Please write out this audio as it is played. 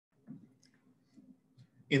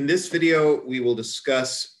In this video, we will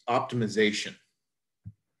discuss optimization.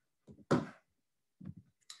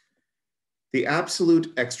 The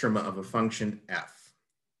absolute extrema of a function f.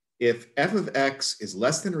 If f of x is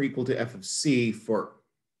less than or equal to f of c for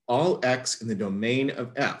all x in the domain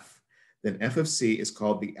of f, then f of c is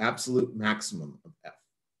called the absolute maximum of f.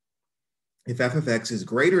 If f of x is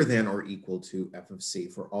greater than or equal to f of c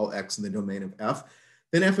for all x in the domain of f,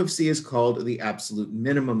 then f of c is called the absolute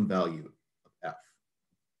minimum value of f.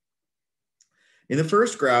 In the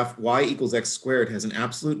first graph, y equals x squared has an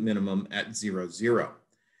absolute minimum at 0, 0.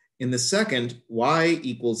 In the second, y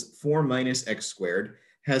equals 4 minus x squared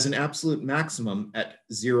has an absolute maximum at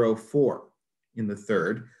 0, 4. In the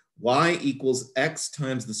third, y equals x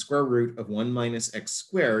times the square root of 1 minus x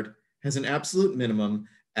squared has an absolute minimum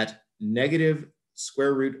at negative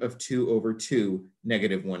square root of 2 over 2,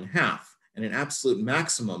 negative 1/2, and an absolute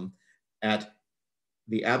maximum at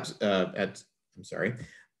the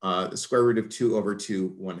square root of 2 over 2,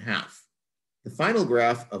 1/2. The final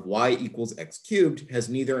graph of y equals x cubed has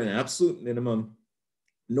neither an absolute minimum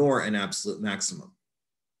nor an absolute maximum.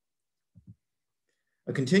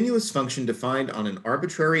 A continuous function defined on an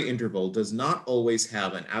arbitrary interval does not always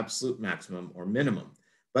have an absolute maximum or minimum,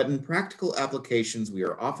 but in practical applications, we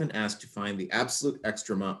are often asked to find the absolute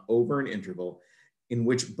extrema over an interval in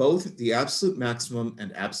which both the absolute maximum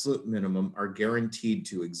and absolute minimum are guaranteed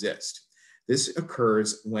to exist. This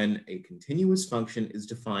occurs when a continuous function is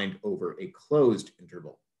defined over a closed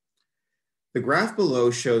interval. The graph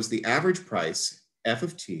below shows the average price, f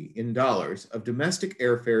of t, in dollars of domestic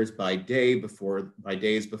airfares by days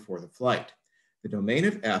before the flight. The domain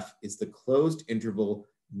of f is the closed interval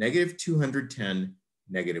negative 210,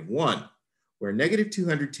 negative 1, where negative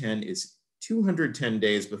 210 is 210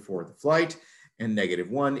 days before the flight, and negative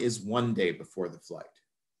 1 is 1 day before the flight.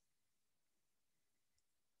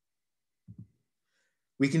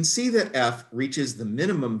 We can see that f reaches the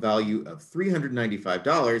minimum value of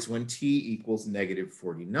 $395 when t equals negative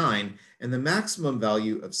 49, and the maximum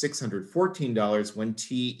value of $614 when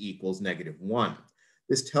t equals negative 1.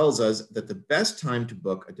 This tells us that the best time to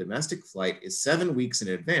book a domestic flight is 7 weeks in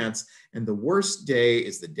advance, and the worst day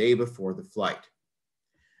is the day before the flight.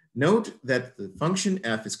 Note that the function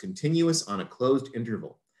f is continuous on a closed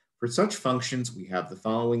interval. For such functions, we have the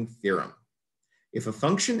following theorem. If a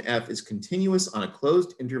function f is continuous on a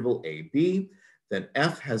closed interval ab, then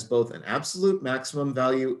f has both an absolute maximum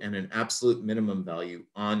value and an absolute minimum value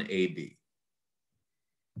on ab.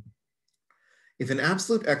 If an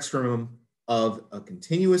absolute extremum of a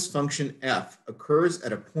continuous function f occurs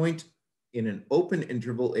at a point in an open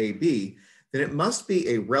interval ab, then it must be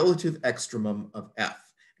a relative extremum of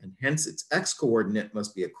f, and hence its x-coordinate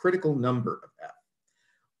must be a critical number of f.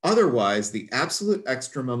 Otherwise, the absolute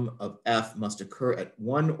extremum of f must occur at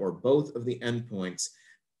one or both of the endpoints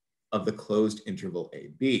of the closed interval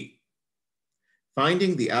AB.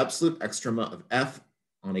 Finding the absolute extrema of f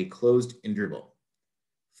on a closed interval.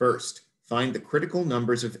 First, find the critical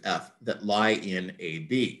numbers of f that lie in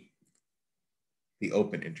AB, the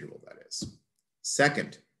open interval, that is.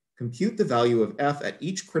 Second, compute the value of f at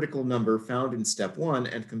each critical number found in step 1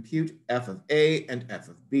 and compute f of a and f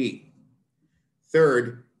of b.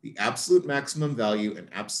 Third, the absolute maximum value and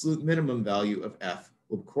absolute minimum value of f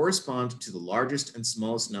will correspond to the largest and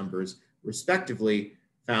smallest numbers, respectively,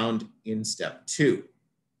 found in step 2.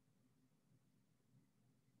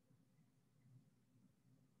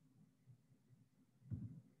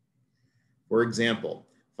 For example,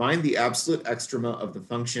 find the absolute extrema of the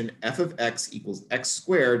function f of x equals x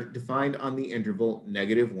squared defined on the interval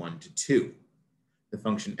negative 1 to 2. The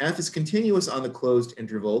function f is continuous on the closed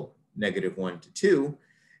interval negative 1 to 2,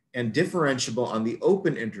 and differentiable on the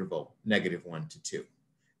open interval, negative 1 to 2.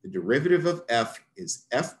 The derivative of f is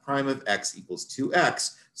f prime of x equals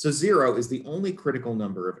 2x, so 0 is the only critical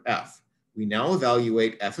number of f. We now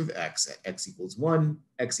evaluate f of x at x equals 1,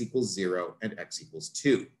 x equals 0, and x equals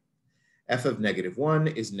 2. F of negative 1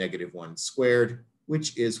 is negative 1 squared,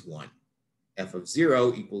 which is 1. F of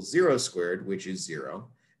 0 equals 0 squared, which is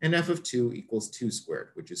 0, and f of 2 equals 2 squared,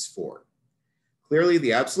 which is 4. Clearly,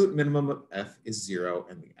 the absolute minimum of f is 0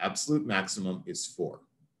 and the absolute maximum is 4.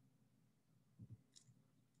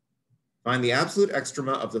 Find the absolute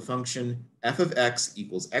extrema of the function f of x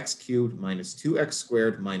equals x cubed minus 2x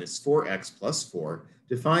squared minus 4x plus 4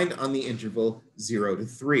 defined on the interval 0 to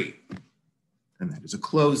 3. And that is a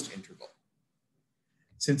closed interval.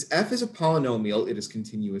 Since f is a polynomial, it is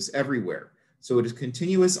continuous everywhere, so it is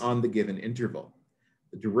continuous on the given interval.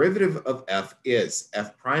 The derivative of f is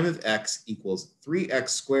f prime of x equals 3x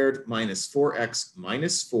squared minus 4x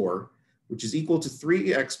minus 4, which is equal to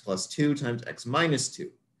 3x plus 2 times x minus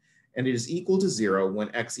 2. and it is equal to 0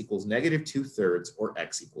 when x equals -2/3 or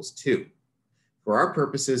x equals 2. For our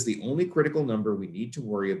purposes, the only critical number we need to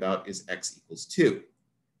worry about is x equals 2,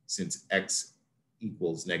 since x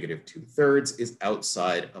equals -2/3 is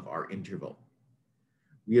outside of our interval.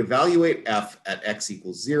 We evaluate f at x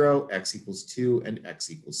equals 0, x equals 2, and x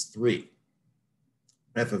equals 3.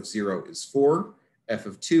 f of 0 is 4, f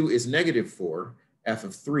of 2 is -4, f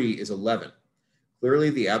of 3 is 11.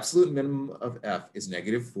 Clearly, the absolute minimum of f is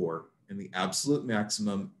 -4, and the absolute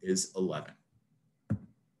maximum is 11.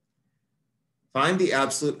 Find the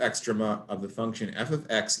absolute extrema of the function f of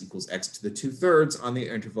x equals x to the 2/3 on the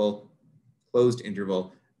interval, closed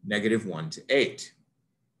interval, -1 to 8.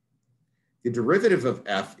 The derivative of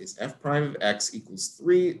f is f prime of x equals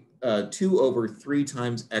 2/3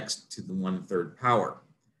 times x to the 1/3 power.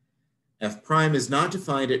 F prime is not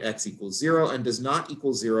defined at x equals 0 and does not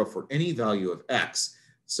equal 0 for any value of x,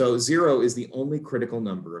 so 0 is the only critical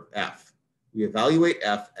number of f. We evaluate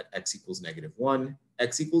f at x equals -1,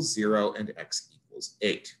 x equals 0, and x equals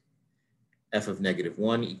 8. f of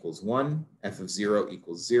 -1 equals 1, f of 0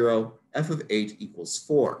 equals 0, f of 8 equals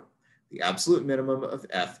 4. The absolute minimum of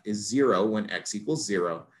f is 0 when x equals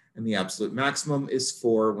 0, and the absolute maximum is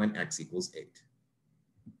 4 when x equals 8.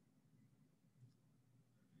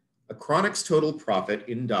 Achronic's total profit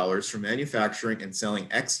in dollars from manufacturing and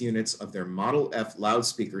selling x units of their Model F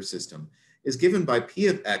loudspeaker system is given by P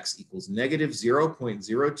of x equals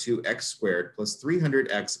 -0.02x squared plus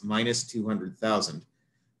 300x minus 200,000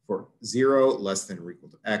 for 0 less than or equal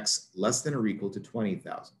to x less than or equal to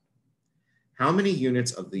 20,000. How many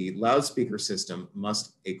units of the loudspeaker system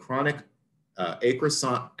must acrosonic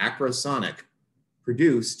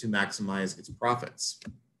produce to maximize its profits?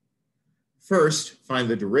 First, find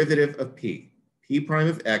the derivative of p. P prime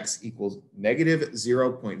of x equals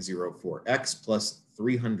 -0.04x plus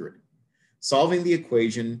 300. Solving the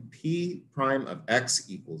equation p prime of x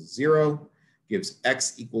equals 0 gives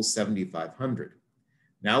x equals 7,500.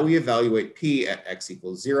 Now we evaluate p at x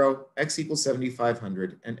equals 0, x equals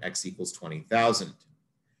 7,500, and x equals 20,000.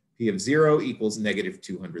 P of 0 equals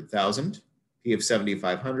 -200,000. P of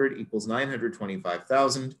 7,500 equals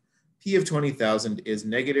 925,000. P of 20,000 is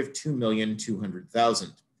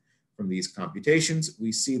 -2,200,000. From these computations,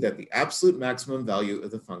 we see that the absolute maximum value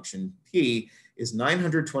of the function p is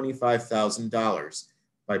 $925,000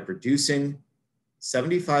 by producing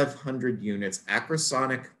 7,500 units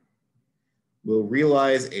acrosonic. Will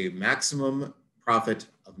realize a maximum profit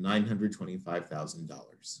of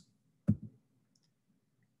 $925,000.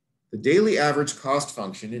 The daily average cost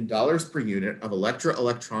function in dollars per unit of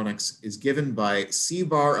electronics is given by C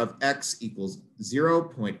bar of x equals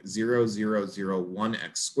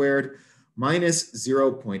 0.0001x squared minus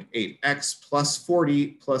 0.8x plus 40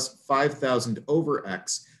 plus 5,000 over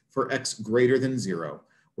x for x greater than 0,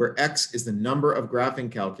 where x is the number of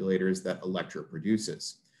graphing calculators that Electra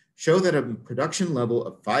produces. Show that a production level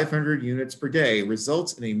of 500 units per day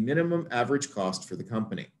results in a minimum average cost for the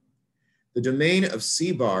company. The domain of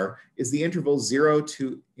C bar is the interval 0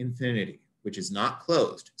 to infinity, which is not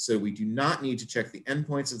closed, so we do not need to check the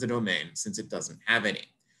endpoints of the domain since it doesn't have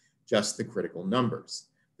any, just the critical numbers.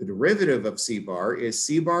 The derivative of C bar is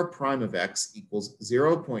C bar prime of x equals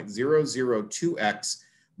 0.002x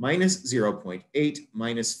minus 0.8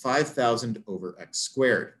 minus 5,000 over x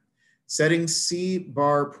squared. Setting C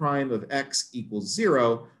bar prime of x equals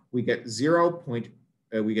 0, we get 0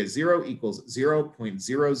 equals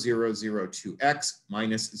 0.0002x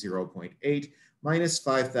minus 0.8 minus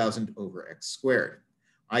 5,000 over x squared.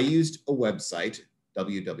 I used a website,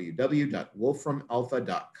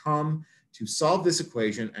 www.wolframalpha.com, to solve this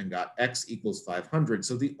equation and got x equals 500.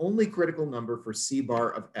 So the only critical number for C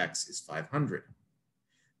bar of x is 500.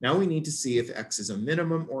 Now we need to see if x is a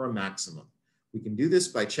minimum or a maximum. We can do this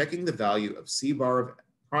by checking the value of C bar of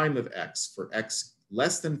prime of x for x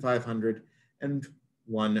less than 500 and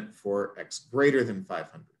 1 for x greater than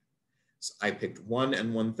 500. So I picked 1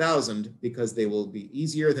 and 1,000 because they will be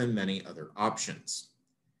easier than many other options.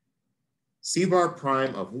 C bar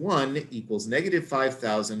prime of 1 equals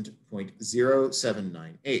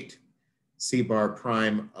 -5,000.0798. C bar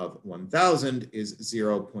prime of 1,000 is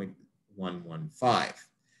 0.115.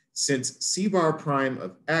 Since C bar prime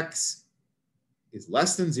of x is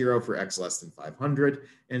less than 0 for x less than 500,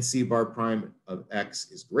 and C bar prime of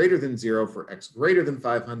x is greater than 0 for x greater than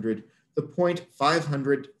 500, the point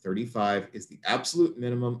 535 is the absolute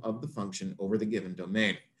minimum of the function over the given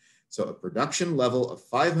domain. So a production level of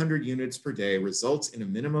 500 units per day results in a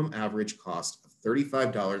minimum average cost of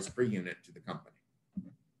 $35 per unit to the company.